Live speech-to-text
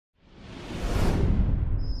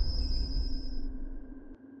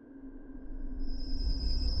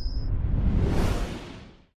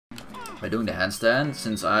by doing the handstand,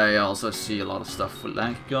 since I also see a lot of stuff with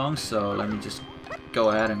Lanky Kong, so let me just go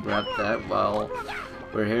ahead and grab that while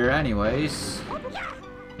we're here anyways.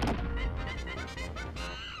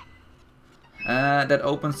 And that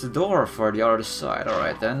opens the door for the other side,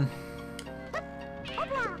 alright then.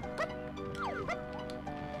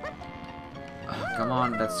 Come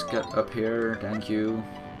on, let's get up here, thank you.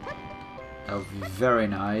 That would be very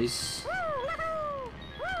nice.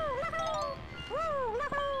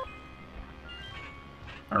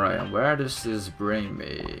 Alright, where does this bring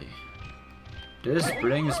me? This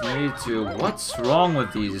brings me to... What's wrong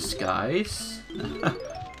with these guys?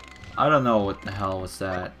 I don't know what the hell was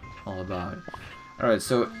that all about. Alright,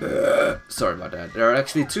 so... sorry about that. There are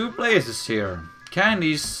actually two places here.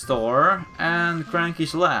 Candy's store and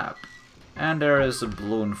Cranky's lab. And there is a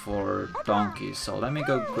balloon for donkeys, so let me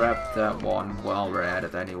go grab that one while we're at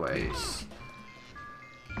it anyways.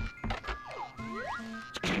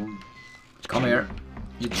 Come here.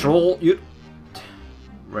 You troll, you...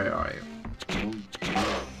 Where are you?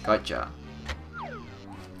 Gotcha.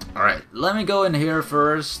 Alright, let me go in here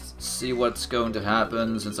first, see what's going to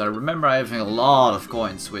happen, since I remember having a lot of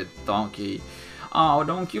coins with Donkey. Oh,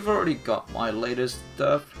 Donkey, you've already got my latest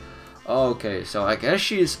stuff. Okay, so I guess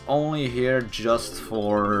she's only here just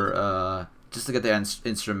for, just to get the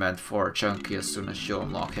instrument for Chunky as soon as she'll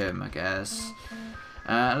unlock him, I guess.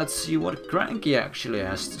 Let's see what Cranky actually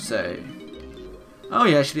has to say. Oh,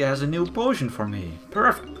 he actually has a new potion for me.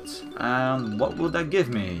 Perfect. And what will that give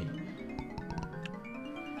me?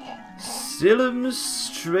 Silum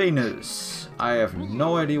Stranus. I have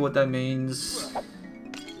no idea what that means.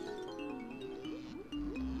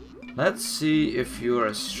 Let's see if you're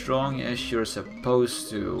as strong as you're supposed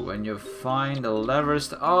to. When you find the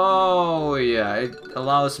levers... Oh, yeah, it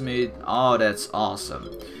allows me... Oh, that's awesome.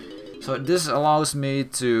 So this allows me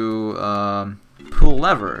to pull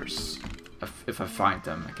levers. If I find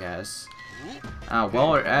them, I guess.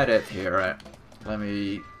 While we're at it here, let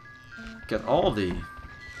me get all the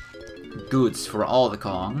goods for all the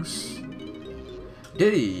Kongs.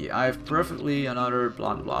 Diddy, I've perfectly another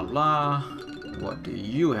blah blah blah. What do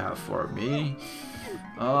you have for me?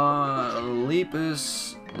 Lepus.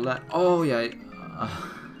 Oh yeah.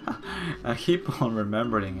 I keep on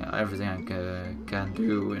remembering everything I can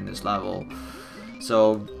do in this level.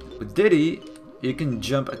 So with Diddy, you can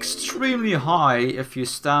jump extremely high if you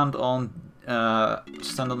stand on a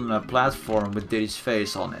platform with Diddy's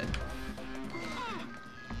face on it.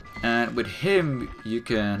 And with him, you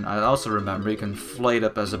can, I also remember, you can inflate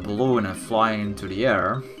up as a balloon and fly into the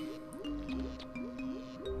air.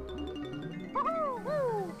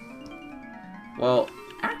 Well,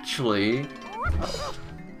 actually,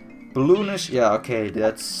 balloonish, yeah, okay,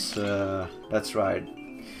 that's right.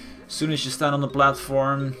 As soon as you stand on the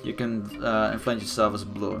platform, you can inflate yourself as a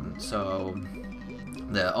balloon. So,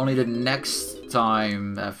 only the next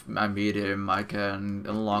time I meet him, I can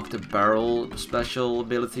unlock the barrel special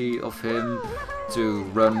ability of him to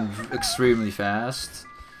run extremely fast.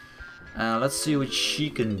 Let's see what she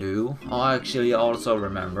can do. Oh, actually, I also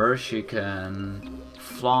remember she can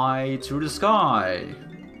fly through the sky.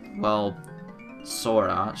 Well,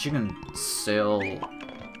 sorta. She can sail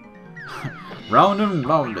round and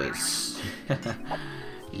round this.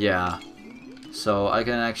 Yeah. So I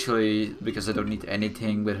can actually, because I don't need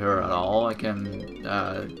anything with her at all, I can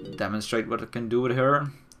demonstrate what I can do with her.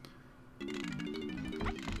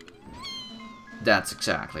 That's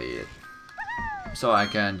exactly it. So I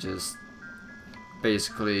can just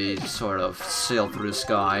basically sort of sail through the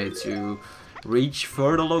sky to reach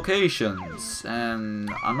further locations. And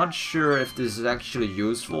I'm not sure if this is actually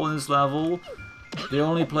useful in this level. The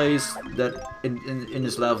only place that in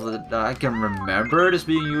this level that I can remember this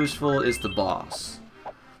being useful is the boss.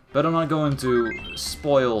 But I'm not going to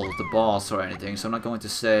spoil the boss or anything, so I'm not going to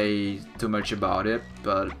say too much about it,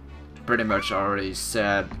 but pretty much already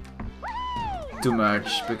said too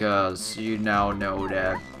much because you now know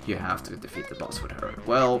that you have to defeat the boss with her.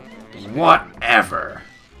 Well, whatever.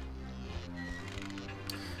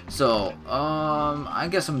 So, I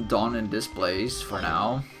guess I'm done in this place for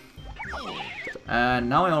now. And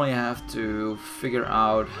now I only have to figure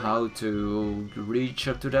out how to reach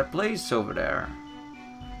up to that place over there.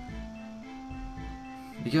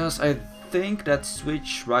 Because I think that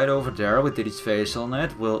switch right over there with Diddy's face on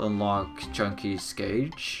it will unlock Chunky's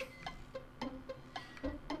cage.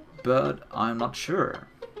 But I'm not sure.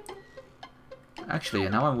 Actually,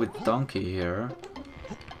 now I'm with Donkey here.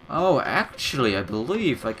 Oh, actually, I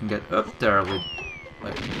believe I can get up there with...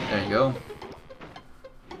 Wait, there you go.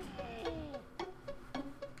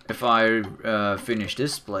 If I finish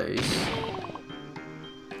this place.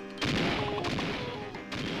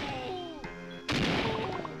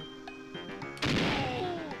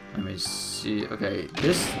 Okay,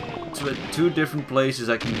 this two different places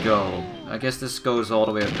I can go. I guess this goes all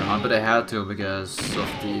the way around, but I had to because of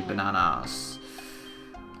the bananas.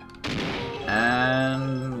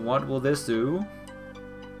 And what will this do?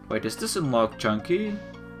 Wait, does this unlock Chunky?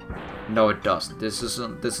 No, it doesn't.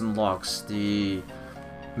 This unlocks the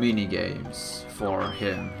mini games for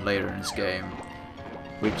him later in his game,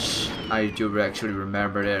 which I do actually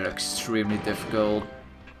remember they're extremely difficult.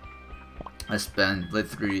 I spent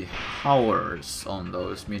literally hours on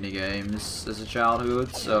those mini games as a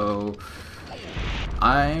childhood, so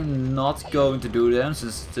I'm not going to do them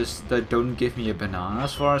since they don't give me a banana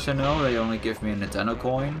as far as I know. They only give me a Nintendo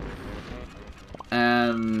coin.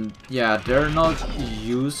 And yeah, they're not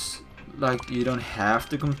used, like you don't have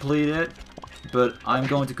to complete it, but I'm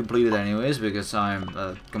going to complete it anyways because I'm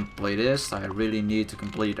a completist. I really need to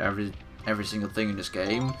complete every single thing in this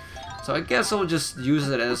game. So I guess I'll just use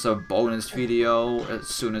it as a bonus video as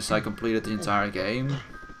soon as I completed the entire game.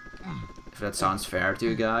 If that sounds fair to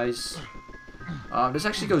you guys. This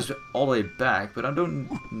actually goes all the way back, but I don't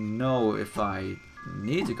know if I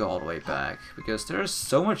need to go all the way back, because there's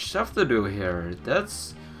so much stuff to do here.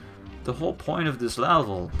 That's the whole point of this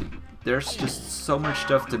level. There's just so much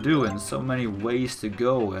stuff to do and so many ways to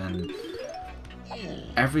go, and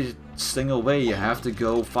every single way you have to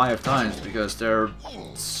go 5 times because there are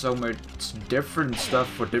so much different stuff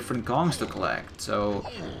for different Kongs to collect. So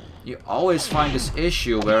you always find this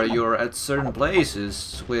issue where you're at certain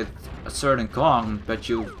places with a certain Kong, but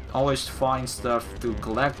you always find stuff to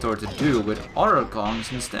collect or to do with other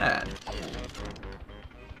Kongs instead.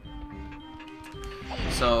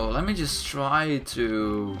 So let me just try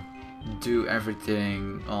to do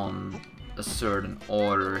everything on a certain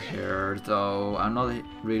order here, though I'm not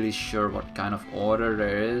really sure what kind of order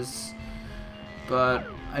there is, but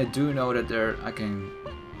I do know that I can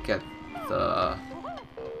get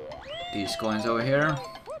these coins over here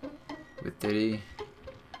with Diddy,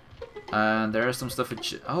 and there's some stuff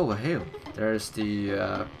which, oh hey, there's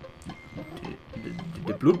the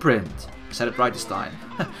blueprint. I said it right this time.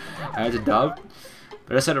 I had a doubt,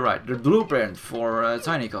 but I said it right. The blueprint for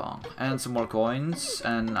Tiny Kong and some more coins,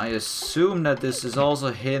 and I assume that this is also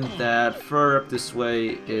a hint that further up this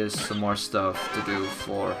way is some more stuff to do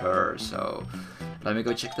for her. So let me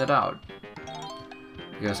go check that out,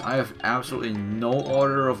 because I have absolutely no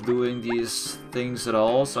order of doing these things at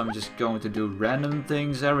all, so I'm just going to do random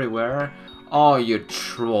things everywhere. Oh, you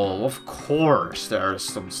troll, of course there's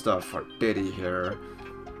some stuff for Diddy here.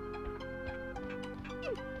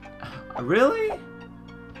 Really?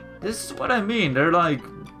 This is what I mean, they're like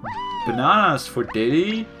bananas for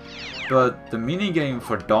Diddy, but the minigame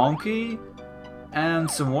for Donkey,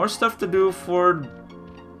 and some more stuff to do for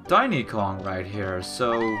Tiny Kong right here,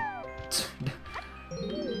 so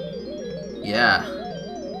yeah.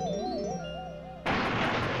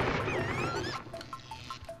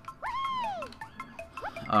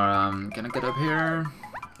 Can I get up here?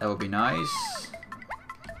 That would be nice.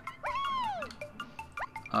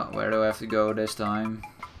 Where do I have to go this time?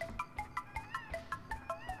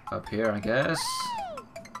 Up here, I guess.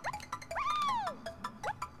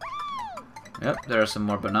 Yep, there are some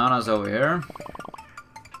more bananas over here.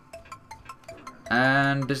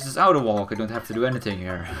 And this is Outer Walk, I don't have to do anything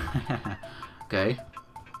here. Okay.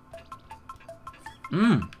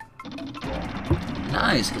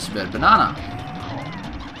 Nice, this bit banana.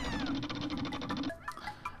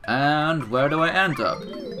 And where do I end up?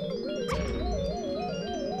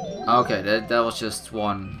 Okay, that was just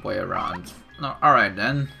one way around. No, alright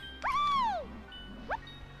then.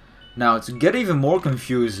 Now, to get even more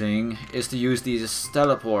confusing is to use these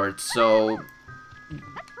teleports, so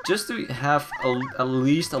just to have at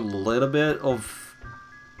least a little bit of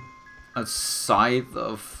a sight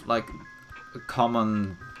of like a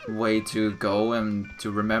common way to go and to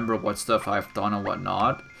remember what stuff I've done and what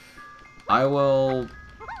not, I will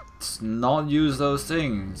not use those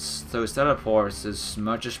things, those teleports, as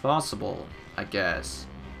much as possible, I guess.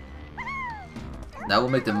 That will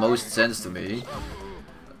make the most sense to me.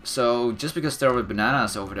 So just because there were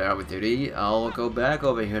bananas over there with Diddy, I'll go back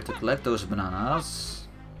over here to collect those bananas,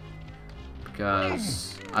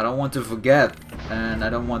 because I don't want to forget, and I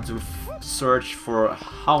don't want to search for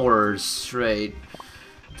hours straight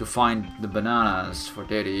to find the bananas for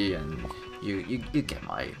Diddy, and you get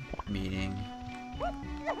my meaning.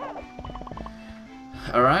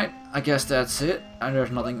 Alright, I guess that's it, and there's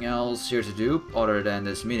nothing else here to do other than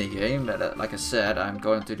this minigame that, like I said, I'm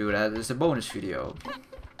going to do that as a bonus video.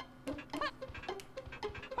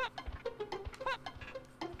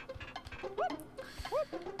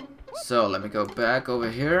 So let me go back over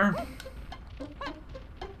here.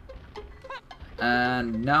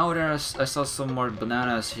 And now I saw some more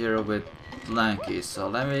bananas here with Lanky, so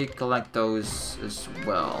let me collect those as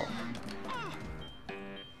well.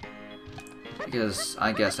 Because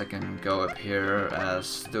I guess I can go up here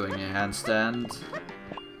as doing a handstand.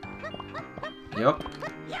 Yup.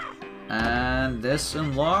 And this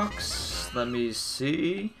unlocks, let me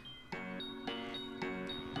see.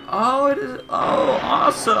 Oh, it is, oh,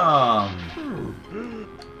 awesome!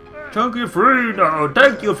 Chunky free now,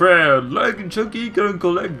 thank you friend! Like and Chunky can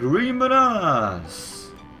collect green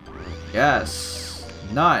bananas! Yes,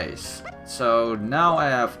 nice! So now I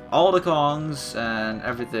have all the Kongs and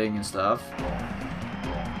everything and stuff.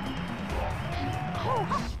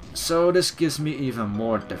 So this gives me even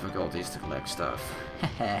more difficulties to collect stuff.